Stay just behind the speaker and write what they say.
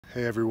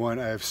Hey everyone,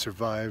 I have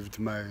survived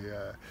my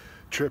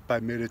trip.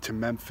 I made it to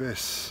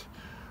Memphis.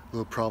 A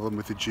little problem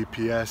with the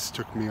GPS.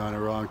 Took me on a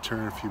wrong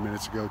turn a few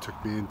minutes ago.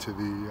 Took me into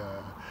the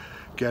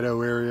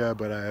ghetto area,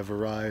 but I have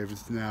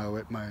arrived now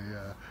at my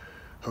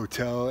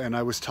hotel. And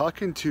I was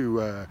talking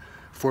to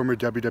former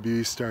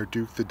WWE star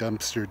Duke the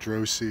Dumpster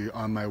Droese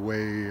on my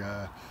way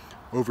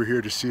over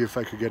here to see if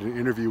I could get an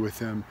interview with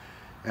him.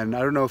 And I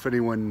don't know if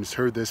anyone's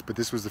heard this, but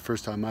this was the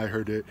first time I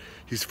heard it.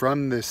 He's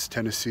from this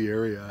Tennessee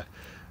area.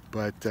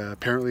 But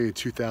apparently in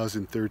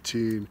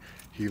 2013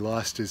 he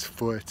lost his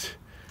foot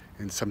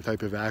in some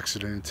type of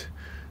accident.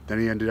 Then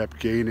he ended up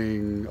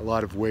gaining a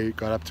lot of weight,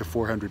 got up to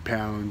 400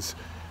 pounds,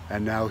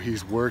 and now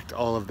he's worked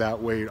all of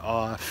that weight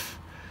off,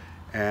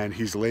 and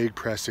he's leg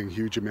pressing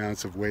huge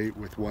amounts of weight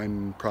with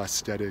one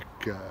prosthetic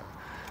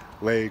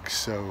leg.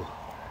 So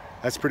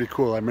that's pretty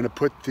cool. I'm going to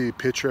put the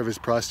picture of his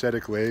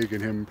prosthetic leg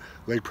and him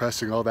leg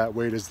pressing all that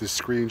weight as the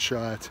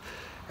screenshot.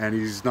 And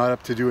he's not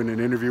up to doing an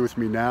interview with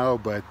me now,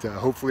 but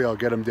hopefully I'll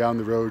get him down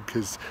the road,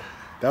 because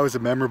that was a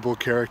memorable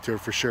character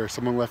for sure.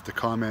 Someone left a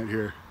comment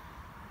here.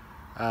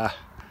 I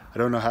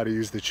don't know how to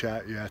use the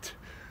chat yet.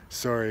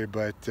 Sorry,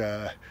 but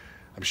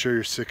I'm sure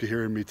you're sick of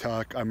hearing me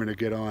talk. I'm going to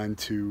get on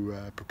to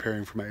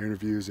preparing for my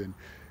interviews and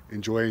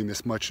enjoying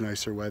this much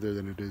nicer weather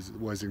than it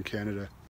was in Canada.